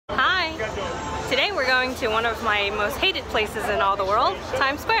Today we're going to one of my most hated places in all the world,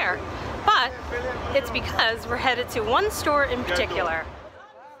 Times Square. But it's because we're headed to one store in particular.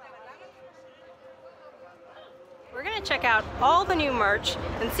 We're gonna check out all the new merch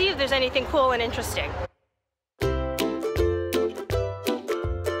and see if there's anything cool and interesting. So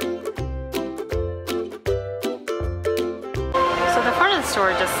the front of the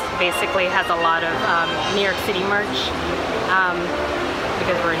store just basically has a lot of New York City merch.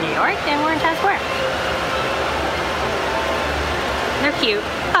 Because we're in New York and we're in Times Square. They're cute,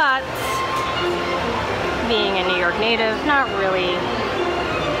 but being a New York native, not really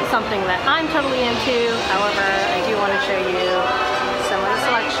something that I'm totally into. However, I do want to show you some of the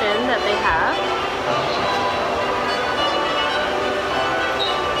selection that they have.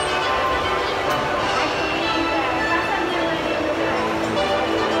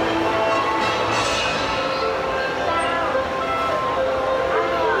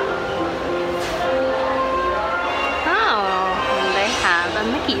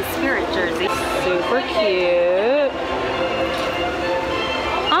 Spirit jersey. Super cute.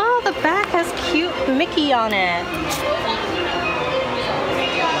 Oh, the back has cute Mickey on it.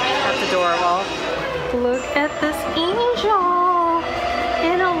 That's adorable. Look at this angel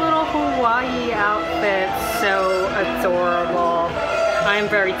in a little Hawaii outfit. So adorable. I'm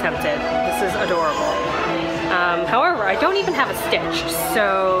very tempted. This is adorable. However, I don't even have a stitch.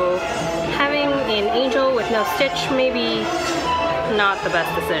 So having an angel with no stitch maybe not the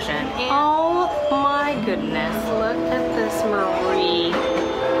best decision. Oh my goodness, look at this Marie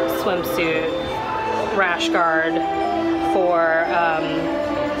swimsuit rash guard for,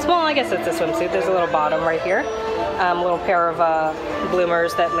 well, I guess it's a swimsuit. There's a little bottom right here. A little pair of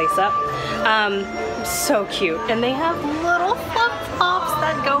bloomers that lace up. So cute. And they have little flip-flops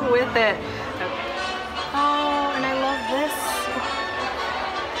that go with it. Oh, and I love this.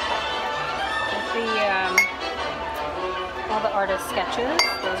 All the artist sketches,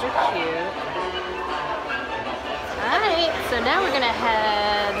 those are cute. Alright, so now we're gonna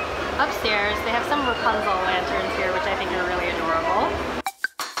head upstairs. They have some Rapunzel lanterns here, which I think are really adorable.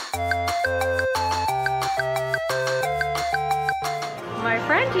 My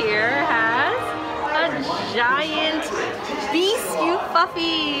friend here has a giant beast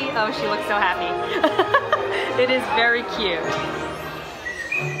Ufufy. Oh, she looks so happy. It is very cute.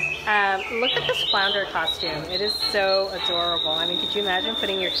 Look at this Flounder costume. It is so adorable. I mean, could you imagine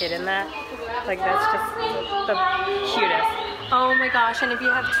putting your kid in that? Like, that's just the cutest. Oh my gosh, and if you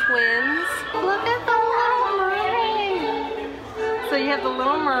have twins, look at the Little Mermaid. So you have the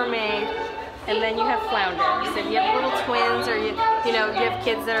Little Mermaid, and then you have Flounder. So if you have little twins, or you have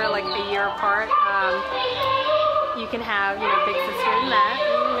kids that are like a year apart, you can have, big sister in that,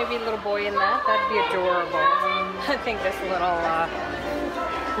 and maybe a little boy in that. That'd be adorable. I think this little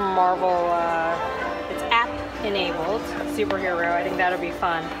Marvel, it's app enabled superhero. I think that'll be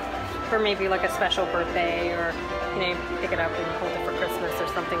fun for maybe like a special birthday, or you pick it up and hold it for Christmas or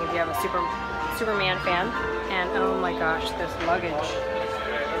something if you have a Superman fan. And oh my gosh, there's Luggage.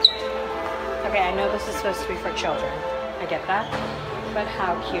 Okay, I know this is supposed to be for children. I get that, but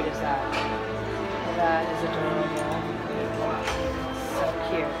how cute is that? That is adorable. So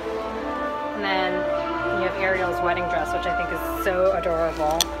cute. And then you have Ariel's wedding dress, which I think is so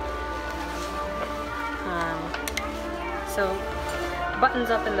adorable. So buttons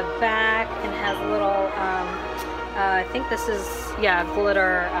up in the back and has little, I think this is,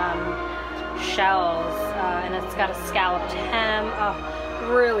 glitter shells, and it's got a scalloped hem. Oh,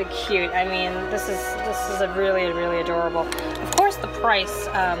 really cute. I mean, this is a really, really adorable. Of course, the price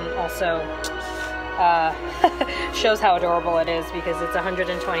also shows how adorable it is, because it's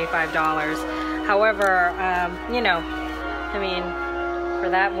 $125. However, I mean, for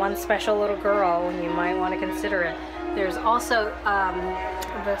that one special little girl, you might want to consider it. There's also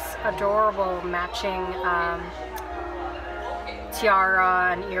this adorable matching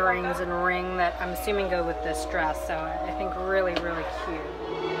tiara and earrings and ring that I'm assuming go with this dress, so I think really, really cute.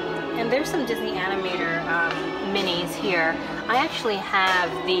 And there's some Disney Animator minis here. I actually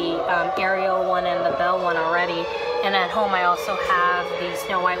have the Ariel one and the Belle one already, and at home I also have the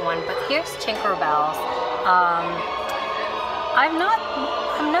Snow White one, but here's Tinkerbell's. I've not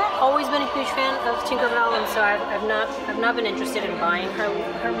always been a huge fan of Tinkerbell, and so I've not been interested in buying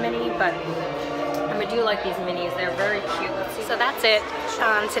her mini, but I do like these minis. They're very cute. So that's it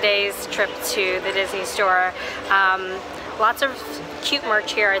on today's trip to the Disney store. Lots of cute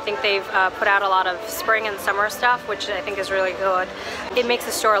merch here. I think they've put out a lot of spring and summer stuff, which I think is really good. It makes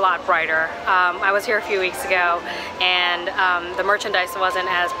the store a lot brighter. I was here a few weeks ago, and the merchandise wasn't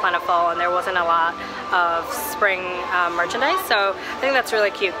as plentiful, and there wasn't a lot of spring merchandise, so I think that's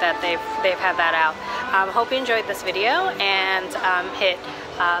really cute that they've had that out. Hope you enjoyed this video, and hit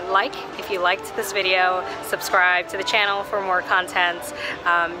like if you liked this video, subscribe to the channel for more content.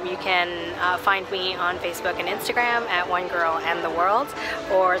 You can find me on Facebook and Instagram at WineGirlAndTheWorld,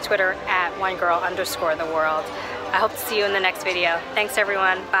 or Twitter at WineGirl_the world. I hope to see you in the next video. Thanks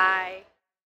everyone, bye.